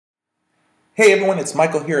Hey everyone, it's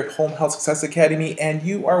Michael here at Home Health Success Academy, and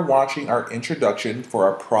you are watching our introduction for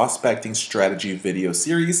our prospecting strategy video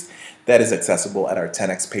series that is accessible at our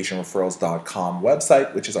 10xpatientreferrals.com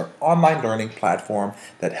website, which is our online learning platform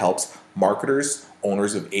that helps marketers,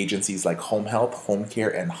 owners of agencies like home health, home care,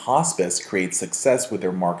 and hospice create success with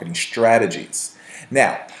their marketing strategies.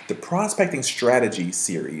 Now, the prospecting strategy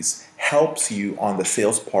series helps you on the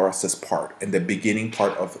sales process part and the beginning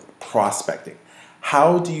part of prospecting.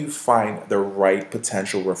 How do you find the right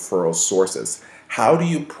potential referral sources? How do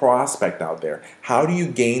you prospect out there? How do you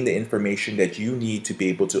gain the information that you need to be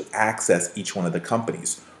able to access each one of the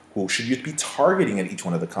companies? Who should you be targeting at each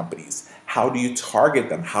one of the companies? How do you target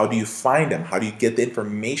them? How do you find them? How do you get the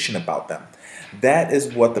information about them? That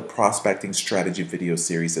is what the prospecting strategy video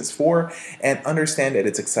series is for, and understand that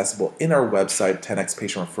it's accessible in our website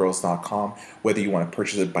 10xpatientreferrals.com, whether you want to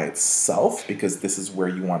purchase it by itself because this is where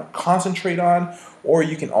you want to concentrate on, or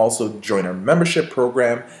you can also join our membership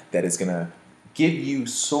program that is going to give you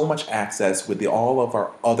so much access with all of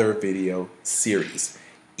our other video series.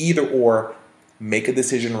 Either or, make a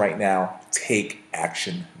decision right now, take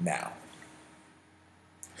action now.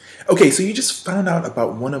 Okay, so you just found out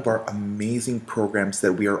about one of our amazing programs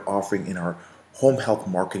that we are offering in our Home Health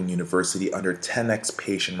Marketing University under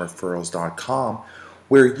 10xpatientreferrals.com,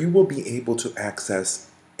 where you will be able to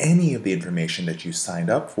access any of the information that you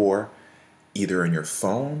signed up for, either on your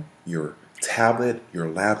phone, your tablet, your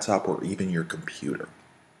laptop, or even your computer.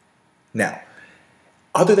 Now,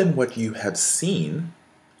 other than what you have seen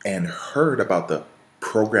and heard about the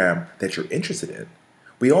program that you're interested in,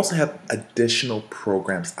 we also have additional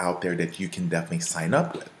programs out there that you can definitely sign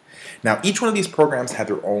up with. Now, each one of these programs have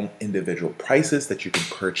their own individual prices that you can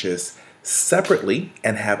purchase separately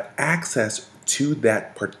and have access to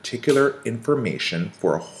that particular information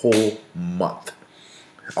for a whole month.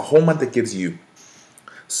 A whole month that gives you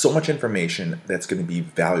so much information that's going to be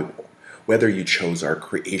valuable. Whether you chose our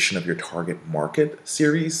Creation of Your Target Market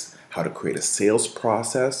series, how to create a sales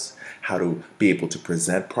process, how to be able to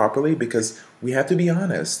present properly, because we have to be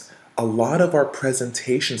honest, a lot of our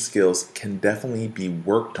presentation skills can definitely be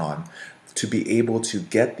worked on to be able to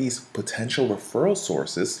get these potential referral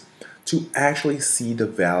sources to actually see the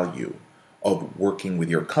value of working with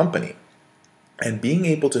your company. And being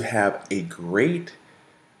able to have a great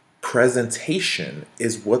presentation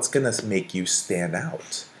is what's going to make you stand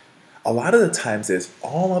out. A lot of the times is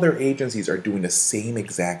all other agencies are doing the same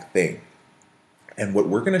exact thing. And what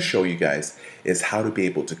we're going to show you guys is how to be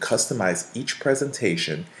able to customize each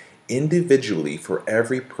presentation individually for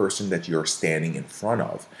every person that you're standing in front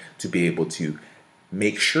of to be able to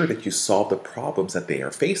make sure that you solve the problems that they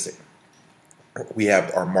are facing. We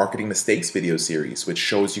have our marketing mistakes video series, which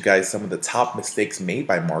shows you guys some of the top mistakes made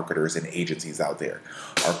by marketers and agencies out there.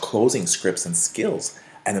 Our closing scripts and skills,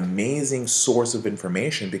 an amazing source of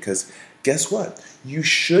information, because guess what? You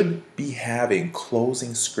should be having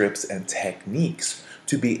closing scripts and techniques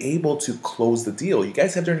to be able to close the deal. You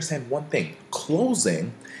guys have to understand one thing.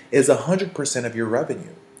 Closing is 100% of your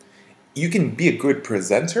revenue. You can be a good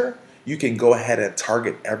presenter. You can go ahead and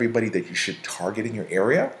target everybody that you should target in your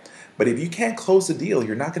area. But if you can't close the deal,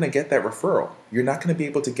 you're not going to get that referral. You're not going to be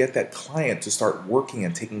able to get that client to start working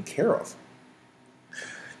and taking care of.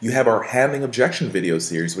 You have our handling objection video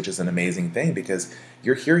series, which is an amazing thing because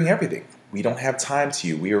you're hearing everything. We don't have time to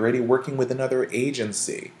you. We're already working with another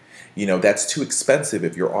agency. You know, that's too expensive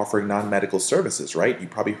if you're offering non-medical services, right? You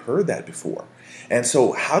probably heard that before. And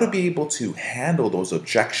so how to be able to handle those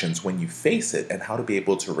objections when you face it and how to be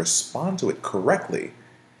able to respond to it correctly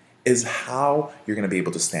is how you're going to be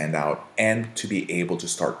able to stand out and to be able to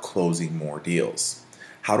start closing more deals.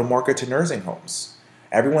 How to market to nursing homes.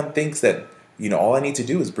 Everyone thinks that, you know, all I need to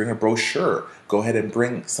do is bring a brochure, go ahead and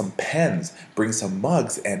bring some pens, bring some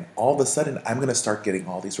mugs, and all of a sudden I'm going to start getting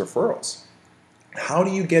all these referrals. How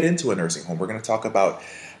do you get into a nursing home? We're going to talk about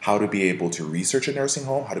how to be able to research a nursing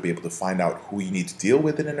home, how to be able to find out who you need to deal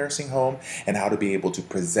with in a nursing home, and how to be able to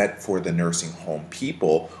present for the nursing home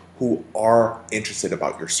people who are interested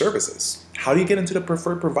about your services. How do you get into the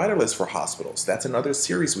preferred provider list for hospitals? That's another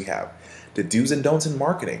series we have. The do's and don'ts in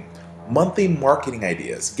marketing. Monthly marketing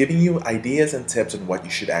ideas, giving you ideas and tips on what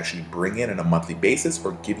you should actually bring in on a monthly basis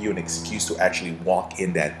or give you an excuse to actually walk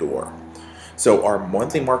in that door. So our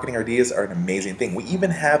monthly marketing ideas are an amazing thing. We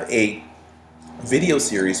even have a video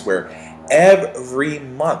series where every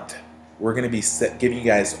month we're going to be giving you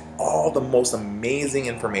guys all the most amazing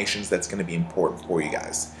information that's going to be important for you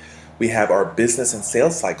guys. We have our business and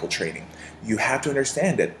sales cycle training. You have to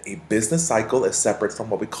understand that a business cycle is separate from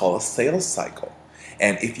what we call a sales cycle.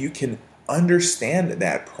 And if you can understand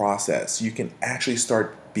that process, you can actually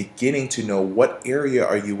start beginning to know what area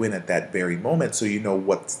are you in at that very moment so you know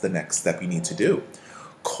what's the next step you need to do.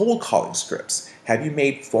 Cold calling scripts. Have you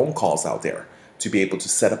made phone calls out there to be able to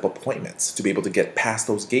set up appointments, to be able to get past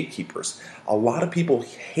those gatekeepers? A lot of people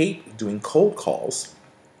hate doing cold calls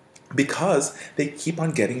because they keep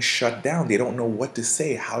on getting shut down. They don't know what to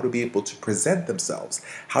say, how to be able to present themselves,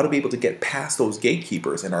 how to be able to get past those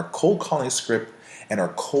gatekeepers. And our cold calling script and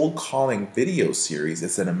our cold calling video series,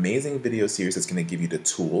 it's an amazing video series that's going to give you the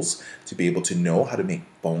tools to be able to know how to make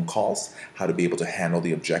phone calls, how to be able to handle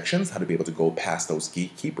the objections, how to be able to go past those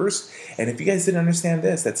gatekeepers. And if you guys didn't understand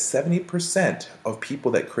this, that 70% of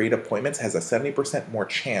people that create appointments has a 70% more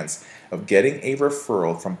chance of getting a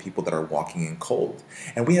referral from people that are walking in cold.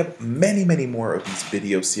 And we have many, many more of these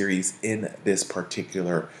video series in this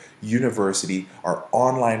particular university, our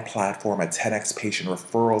online platform at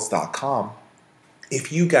 10xpatientreferrals.com. If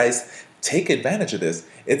you guys take advantage of this,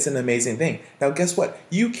 it's an amazing thing. Now, guess what?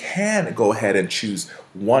 You can go ahead and choose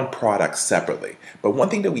one product separately. But one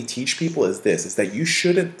thing that we teach people is this, is that you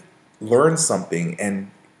shouldn't learn something and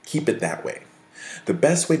keep it that way. The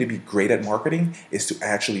best way to be great at marketing is to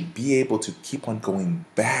actually be able to keep on going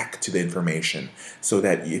back to the information so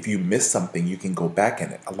that if you miss something, you can go back in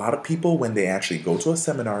it. A lot of people, when they actually go to a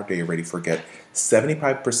seminar, they already forget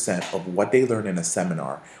 75% of what they learn in a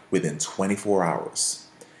seminar within 24 hours.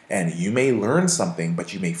 And you may learn something,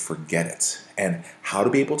 but you may forget it. And how to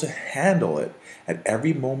be able to handle it at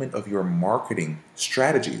every moment of your marketing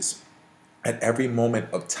strategies, at every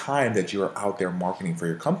moment of time that you're out there marketing for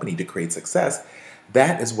your company to create success,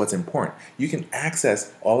 that is what's important. You can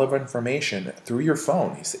access all of our information through your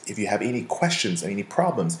phone. If you have any questions, any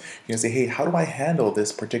problems, you can say, hey, how do I handle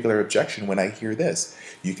this particular objection when I hear this?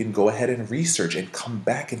 You can go ahead and research and come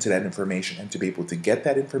back into that information and to be able to get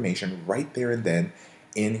that information right there and then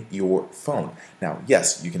in your phone. Now,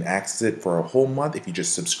 yes, you can access it for a whole month if you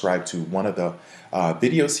just subscribe to one of the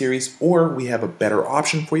video series, or we have a better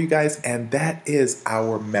option for you guys, and that is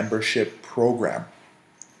our membership program.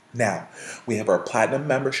 Now, we have our Platinum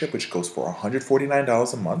membership, which goes for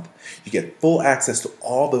 $149 a month. You get full access to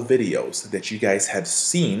all the videos that you guys have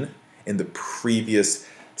seen in the previous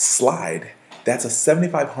slide. That's a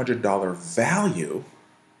 $7,500 value,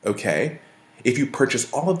 okay? If you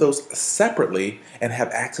purchase all of those separately and have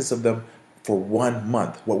access of them for 1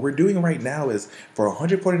 month. What we're doing right now is for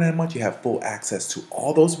 $149 a month, you have full access to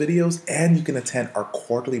all those videos, and you can attend our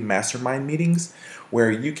quarterly mastermind meetings where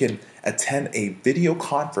you can attend a video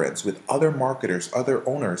conference with other marketers, other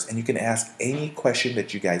owners, and you can ask any question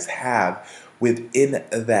that you guys have within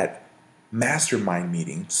that mastermind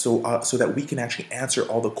meeting so that we can actually answer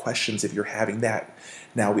all the questions if you're having that.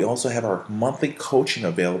 Now, we also have our monthly coaching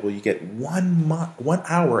available. You get 1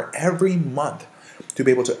 hour every month to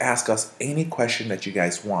be able to ask us any question that you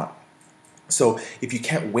guys want. So if you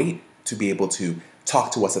can't wait to be able to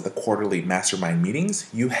talk to us at the quarterly mastermind meetings,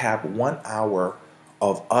 you have 1 hour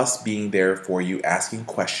of us being there for you, asking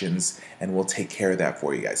questions, and we'll take care of that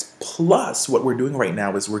for you guys. Plus, what we're doing right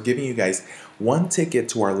now is we're giving you guys 1 ticket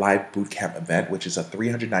to our live bootcamp event, which is a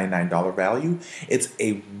 $399 value. It's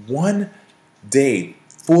a 1-day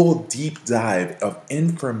full deep dive of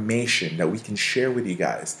information that we can share with you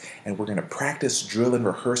guys. And we're going to practice, drill, and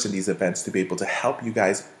rehearse in these events to be able to help you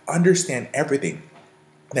guys understand everything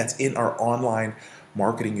that's in our online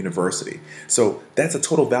marketing university. So that's a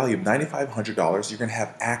total value of $9,500. You're going to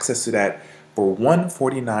have access to that for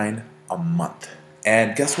 $149 a month.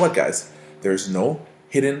 And guess what, guys? There's no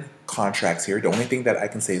hidden contracts here. The only thing that I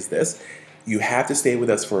can say is this: you have to stay with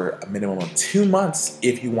us for a minimum of 2 months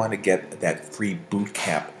if you want to get that free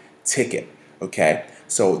bootcamp ticket, okay?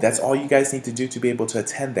 So that's all you guys need to do to be able to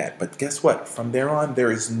attend that. But guess what? From there on,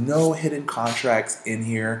 there is no hidden contracts in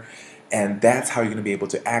here, and that's how you're going to be able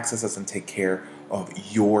to access us and take care of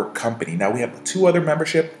your company. Now, we have 2 other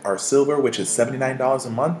membership, our Silver, which is $79 a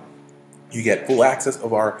month. You get full access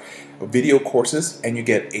of our video courses, and you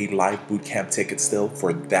get a live bootcamp ticket still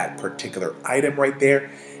for that particular item right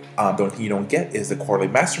there. The only thing you don't get is the quarterly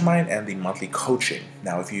mastermind and the monthly coaching.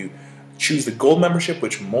 Now, if you choose the gold membership,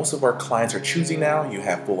 which most of our clients are choosing now, you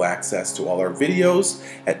have full access to all our videos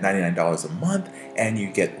at $99 a month, and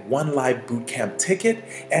you get 1 live bootcamp ticket,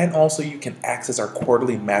 and also you can access our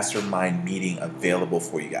quarterly mastermind meeting available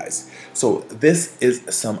for you guys. So this is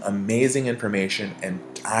some amazing information, and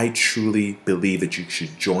I truly believe that you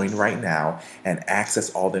should join right now and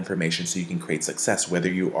access all the information so you can create success, whether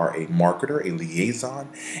you are a marketer, a liaison,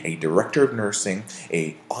 a director of nursing,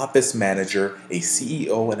 a office manager, a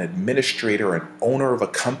CEO, an administrator, an owner of a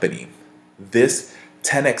company. This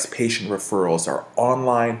 10x Patient Referrals, our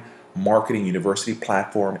online Marketing University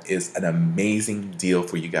platform is an amazing deal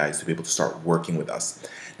for you guys to be able to start working with us.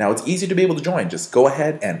 Now, it's easy to be able to join. Just go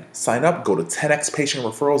ahead and sign up. Go to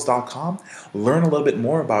 10xpatientreferrals.com. Learn a little bit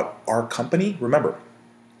more about our company. Remember,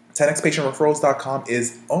 10xpatientreferrals.com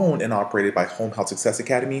is owned and operated by Home Health Success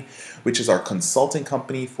Academy, which is our consulting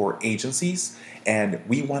company for agencies. And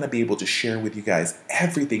we want to be able to share with you guys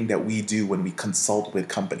everything that we do when we consult with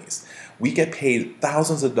companies. We get paid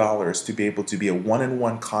thousands of dollars to be able to be a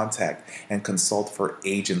one-on-one contact and consult for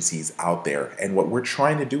agencies out there. And what we're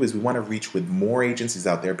trying to do is we want to reach with more agencies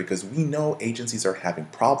out there because we know agencies are having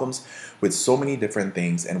problems with so many different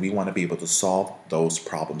things, and we want to be able to solve those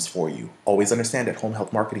problems for you. Always understand that home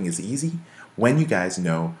health marketing is easy when you guys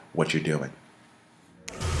know what you're doing.